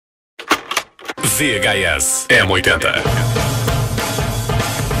VHS M80.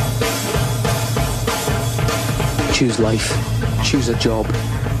 Choose life. Choose a job.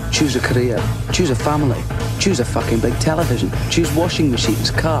 Choose a career. Choose a family. Choose a fucking big television. Choose washing machines,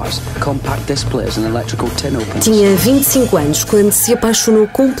 cars, compact displays and electrical tin openers. Tinha 25 anos quando se apaixonou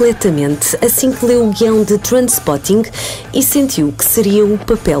completamente assim que leu o guião de Trainspotting e sentiu que seria o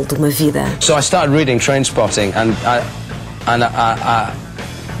papel de uma vida. So I started reading Trainspotting and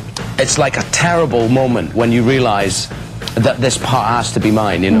it's like a terrible moment when you realise that this part has to be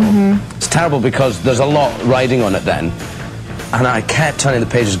mine, you know. It's terrible because there's a lot riding on it then. And I kept turning the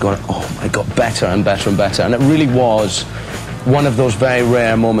pages going, oh, it got better and better and better. And it really was one of those very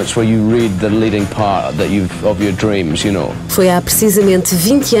rare moments where you read the leading part of your dreams, you know. Foi há precisamente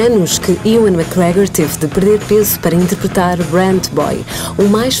 20 anos que Ewan McGregor teve de perder peso para interpretar Brand Boy, o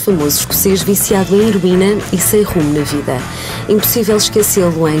mais famoso escocês viciado em heroína e sem rumo na vida. Impossível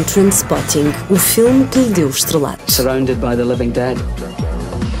esquecê-lo em Trainspotting, o filme que lhe deu o estrelato. Surrounded by the living dead.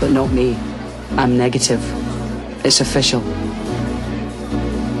 But not me. I'm negative. It's official.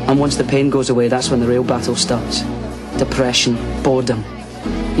 And once the pain goes away, that's when the real battle starts. Depression, boredom.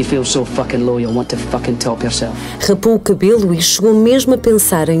 You feel so fucking low, you'll want to fucking top yourself. Rapou o cabelo e chegou mesmo a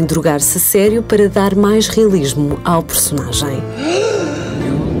pensar em drogar-se a sério para dar mais realismo ao personagem.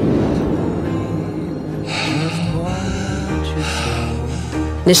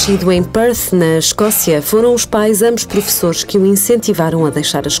 Nascido em Perth, na Escócia, foram os pais, ambos professores, que o incentivaram a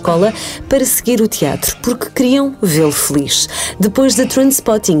deixar a escola para seguir o teatro, porque queriam vê-lo feliz. Depois de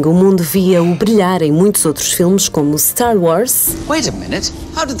Trainspotting, o mundo via-o brilhar em muitos outros filmes, como Star Wars. Wait a minute.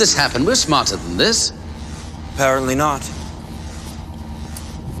 How did this happen? We're smarter than this. Apparently not.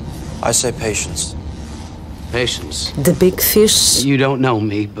 I say patience. Patience. The Big Fish. You don't know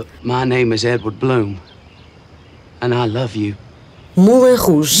me, but my name is Edward Bloom. And I love you. Moulin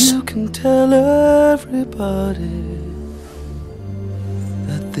Rouge. You can tell everybody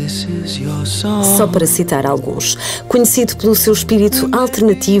that this is your song. Só para citar alguns. Conhecido pelo seu espírito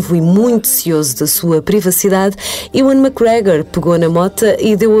alternativo e muito cioso da sua privacidade, Ewan McGregor pegou na mota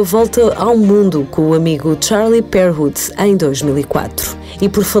e deu a volta ao mundo com o amigo Charlie Perwood em 2004. E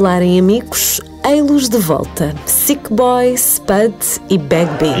por falar em amigos, ei-los de volta. Sick Boy, Spud e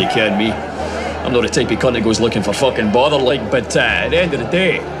Bagby. You kidding me? I'm not the type of cunt that goes looking for fucking bother, like, but at the end of the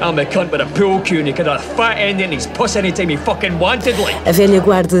day, I'm a cunt with a pool cue and he could have a fat end in his puss anytime he fucking wanted, like. A velha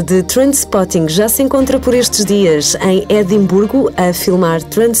guarda de Trainspotting já se encontra por estes dias em Edimburgo a filmar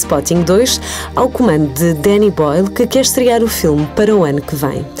Trainspotting 2 ao comando de Danny Boyle, que quer estrear o filme para o ano que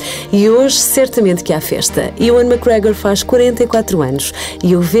vem. E hoje, certamente que há festa. Ewan McGregor faz 44 anos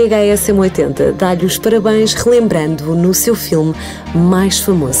e o VHS M80 dá-lhe os parabéns relembrando-o no seu filme mais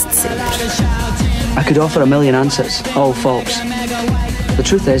famoso de sempre. I could offer a million answers, all false. The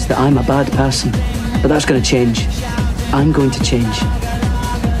truth is that I'm a bad person, but that's going to change. I'm going to change.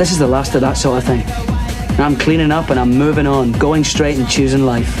 This is the last of that sort of thing. I'm cleaning up and I'm moving on, going straight and choosing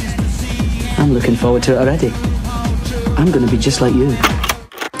life. I'm looking forward to it already. I'm going to be just like you.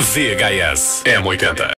 VHS M80.